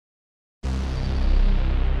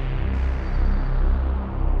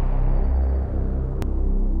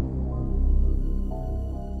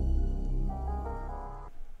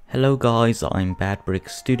Hello guys, I'm BadBrick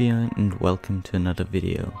Studio and welcome to another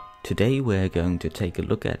video. Today we're going to take a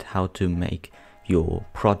look at how to make your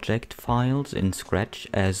project files in Scratch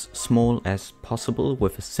as small as possible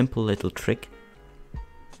with a simple little trick.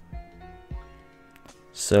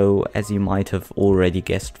 So as you might have already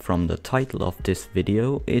guessed from the title of this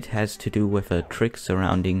video, it has to do with a trick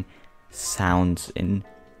surrounding sounds in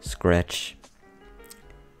Scratch.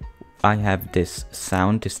 I have this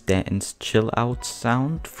sound, this dance chill out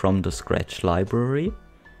sound from the Scratch library,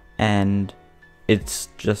 and it's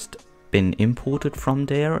just been imported from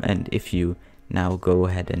there. And if you now go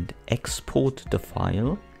ahead and export the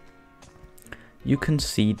file, you can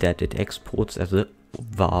see that it exports as a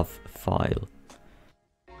WAV file.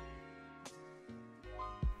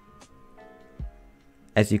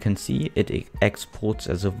 As you can see, it exports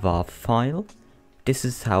as a WAV file. This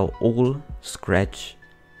is how all Scratch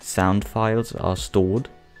sound files are stored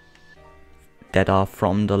that are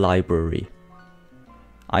from the library.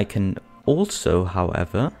 I can also,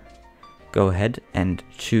 however, go ahead and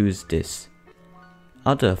choose this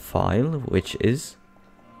other file, which is,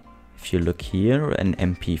 if you look here, an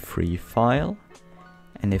MP3 file,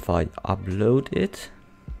 and if I upload it,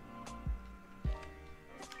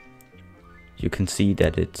 you can see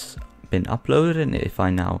that it's been uploaded. And if I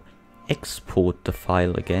now export the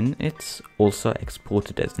file again, it's also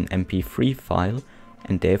exported as an MP3 file,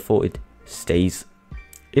 and therefore it stays.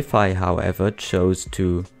 If I, however, chose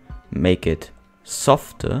to make it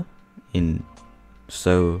softer,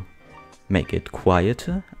 so make it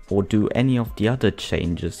quieter, or do any of the other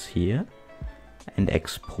changes here and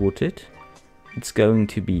export it, it's going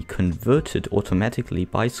to be converted automatically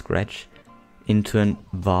by Scratch into a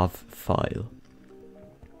WAV file.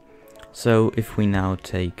 So if we now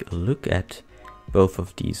take a look at both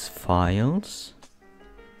of these files,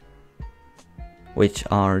 which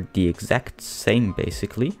are the exact same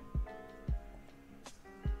basically,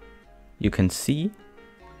 you can see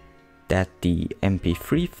that the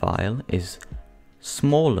MP3 file is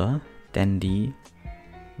smaller than the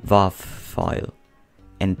WAV file,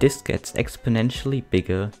 and this gets exponentially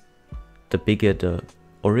bigger the bigger the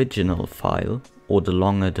original file or the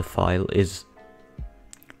longer the file is.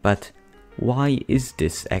 But why is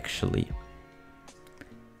this actually?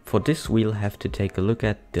 For this we'll have to take a look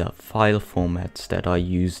at the file formats that are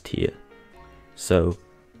used here. So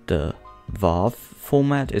the WAV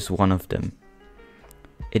format is one of them.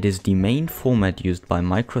 It is the main format used by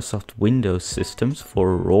Microsoft Windows systems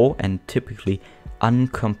for raw and typically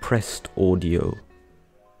uncompressed audio.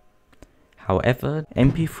 However,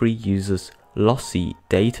 MP3 uses lossy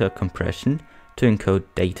data compression to encode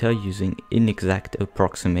data using inexact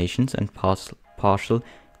approximations and partial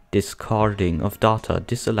discarding of data.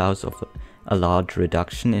 This allows of a large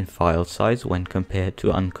reduction in file size when compared to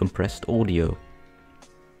uncompressed audio.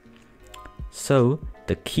 So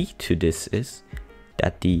the key to this is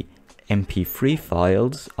that the MP3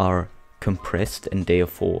 files are compressed and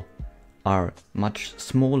therefore are much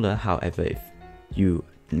smaller. However, if you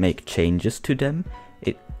make changes to them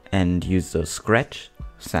and use the Scratch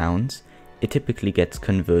sounds, it typically gets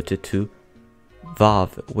converted to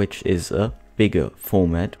WAV, which is a bigger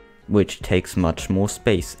format, which takes much more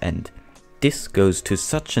space, and this goes to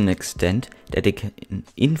such an extent that it can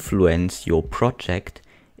influence your project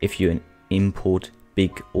if you import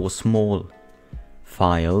big or small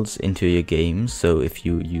files into your game, so if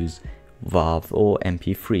you use WAV or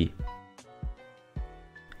MP3.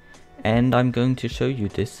 And I'm going to show you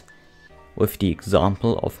this with the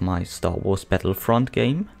example of my Star Wars Battlefront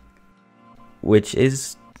game, which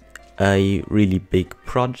is a really big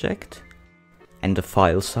project, and the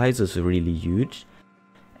file size is really huge,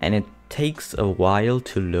 and it takes a while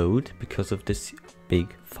to load because of this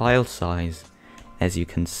big file size. As you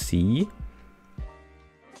can see,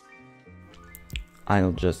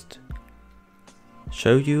 I'll just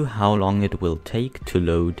show you how long it will take to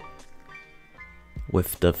load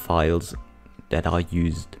with the files that are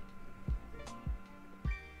used.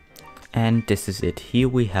 And this is it. Here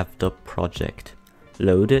we have the project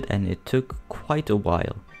loaded, and it took quite a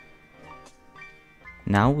while.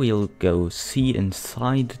 Now we'll go see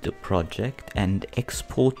inside the project and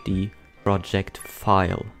export the project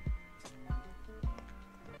file.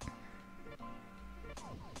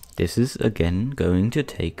 This is again going to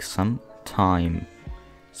take some time,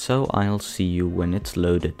 so I'll see you when it's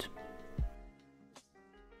loaded.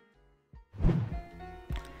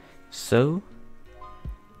 So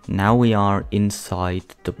now we are inside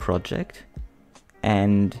the project,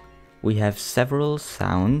 and we have several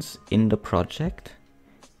sounds in the project.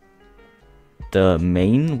 The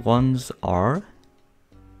main ones are,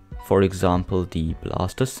 for example, the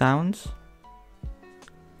blaster sounds,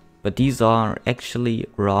 But these are actually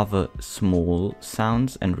rather small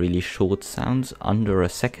sounds and really short sounds, under a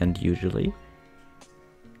second usually.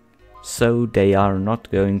 So they are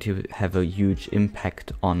not going to have a huge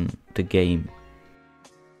impact on the game.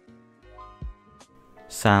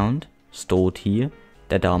 Sound stored here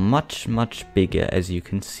that are much bigger, as you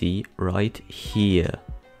can see right here.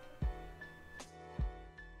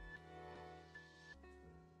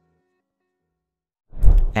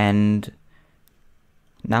 And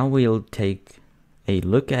now we'll take a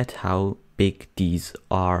look at how big these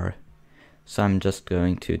are. So I'm just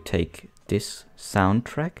going to take this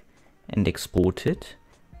soundtrack and export it.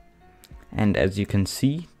 And as you can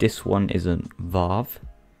see, this one is a WAV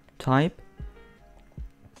type.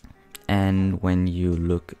 And when you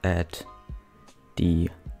look at the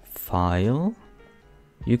file,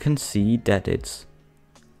 you can see that it's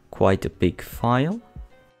quite a big file.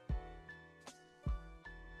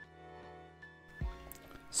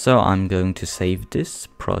 So I'm going to save this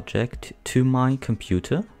project to my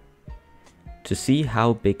computer to see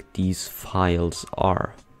how big these files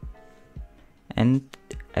are. And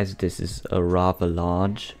as this is a rather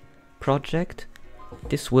large project,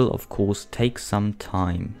 this will of course take some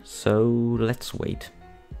time, so let's wait.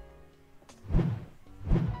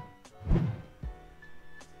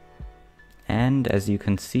 And as you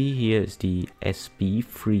can see, here is the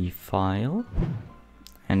SB3 file.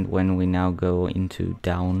 And when we now go into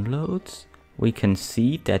downloads, we can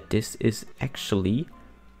see that this is actually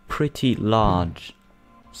pretty large.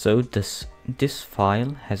 So this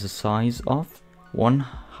file has a size of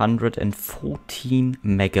 114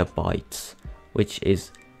 megabytes, which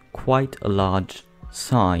is quite a large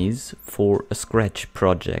size for a Scratch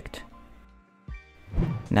project.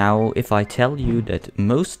 Now, if I tell you that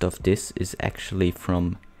most of this is actually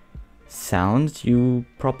from sounds, you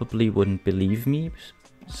probably wouldn't believe me.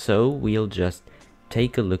 So we'll just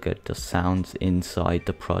take a look at the sounds inside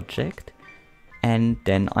the project, and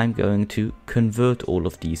then I'm going to convert all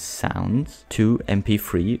of these sounds to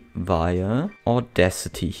MP3 via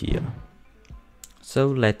Audacity here. So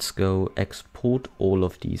let's go export all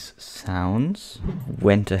of these sounds.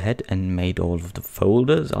 Went ahead and made all of the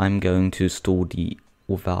folders. I'm going to store the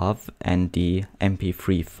WAV and the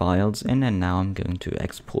MP3 files in, and now I'm going to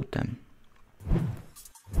export them.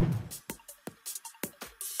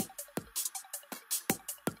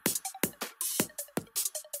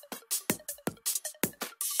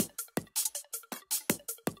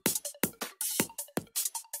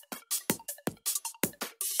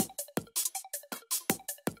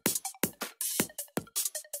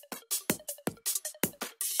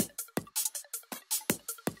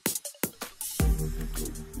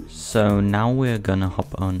 So now we're gonna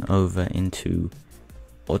hop on over into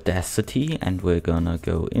Audacity and we're gonna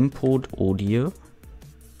go import audio.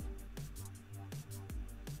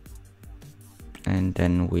 And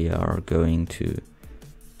then we are going to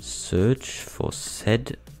search for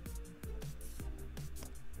said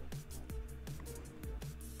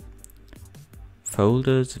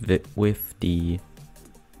folders with the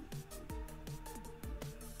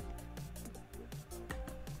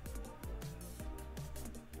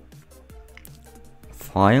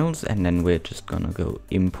files, and then we're just gonna go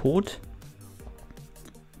import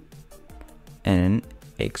and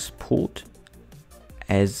export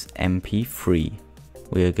as MP3.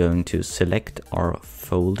 We're going to select our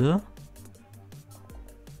folder,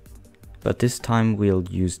 but this time we'll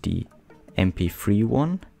use the MP3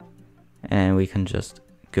 one, and we can just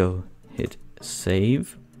go hit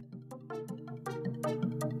save.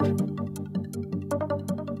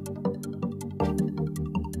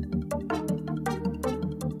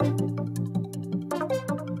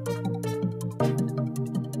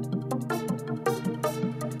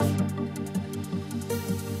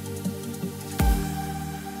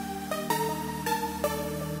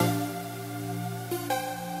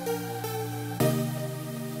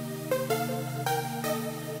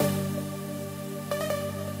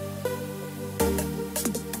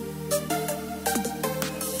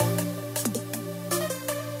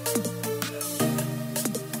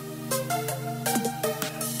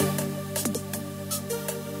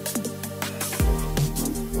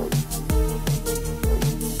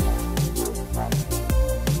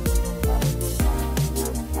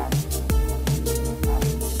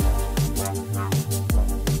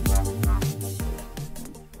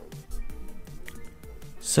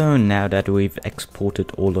 So now that we've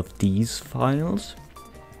exported all of these files,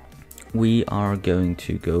 we are going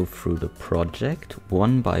to go through the project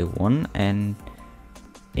one by one, and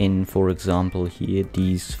in, for example, here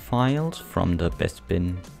these files from the best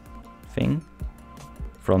bin thing,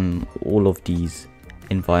 from all of these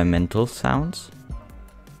environmental sounds,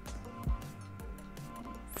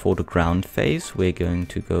 for the ground phase, we're going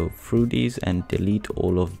to go through these and delete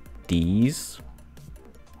all of these.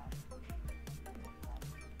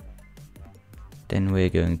 Then we're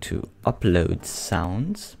going to upload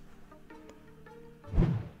sounds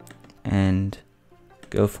and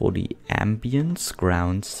go for the ambience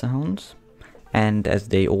ground sounds. And as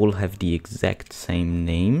they all have the exact same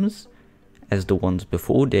names as the ones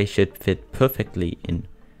before, they should fit perfectly in.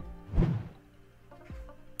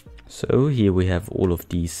 So here we have all of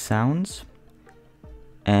these sounds,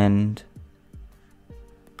 and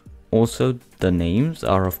also the names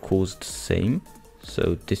are of course the same,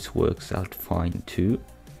 so this works out fine too.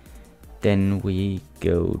 Then we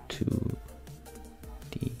go to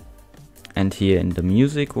and here in the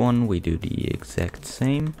music one we do the exact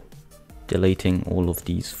same, deleting all of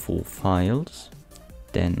these 4 files,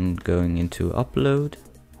 then going into upload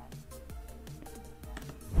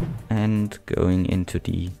and going into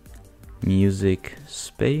the music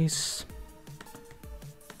space.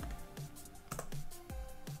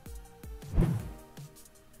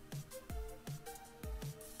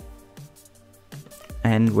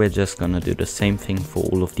 And we're just gonna do the same thing for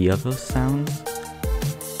all of the other sounds.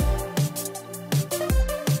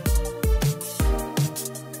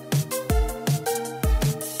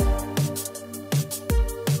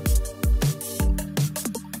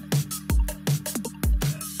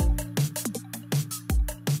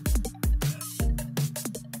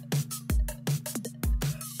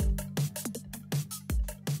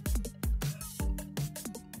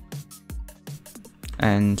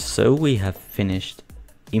 And so we have finished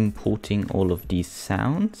importing all of these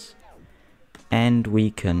sounds, and we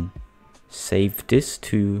can save this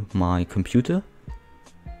to my computer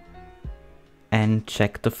and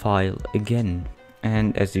check the file again.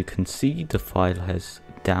 And as you can see, the file has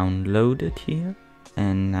downloaded here.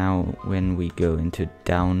 And now when we go into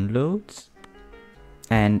downloads,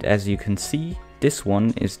 and as you can see, this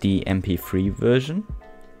one is the MP3 version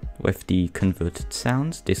with the converted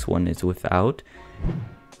sounds. This one is without.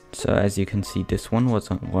 So as you can see, this one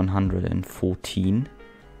was on 114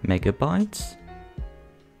 megabytes.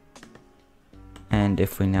 And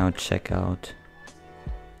if we now check out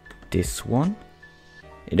this one,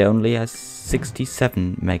 it only has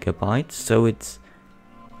 67 megabytes, so it's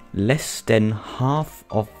less than half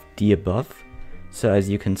of the above. So as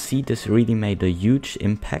you can see, this really made a huge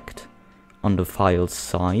impact on the file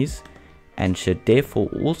size, and should therefore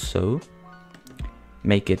also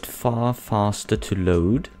make it far faster to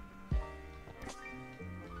load,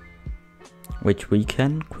 which we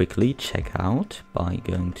can quickly check out by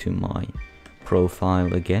going to my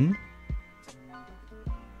profile again.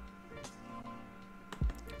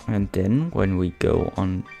 And then when we go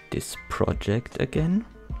on this project again,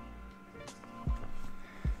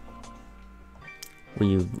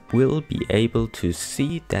 we will be able to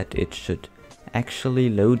see that it should actually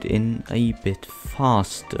load in a bit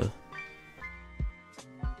faster.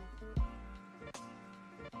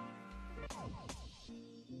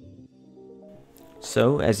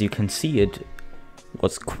 So as you can see, it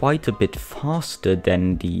was quite a bit faster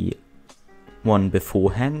than the one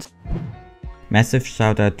beforehand. Massive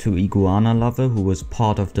shout out to Iguana Lover, who was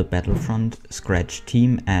part of the Battlefront Scratch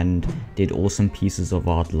team and did awesome pieces of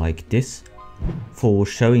art like this, for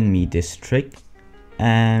showing me this trick.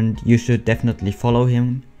 And you should definitely follow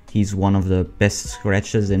him. He's one of the best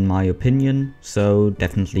scratchers in my opinion, so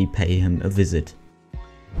definitely pay him a visit.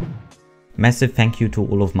 Massive thank you to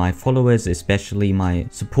all of my followers, especially my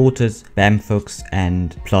supporters, Bamfox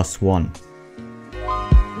and +1.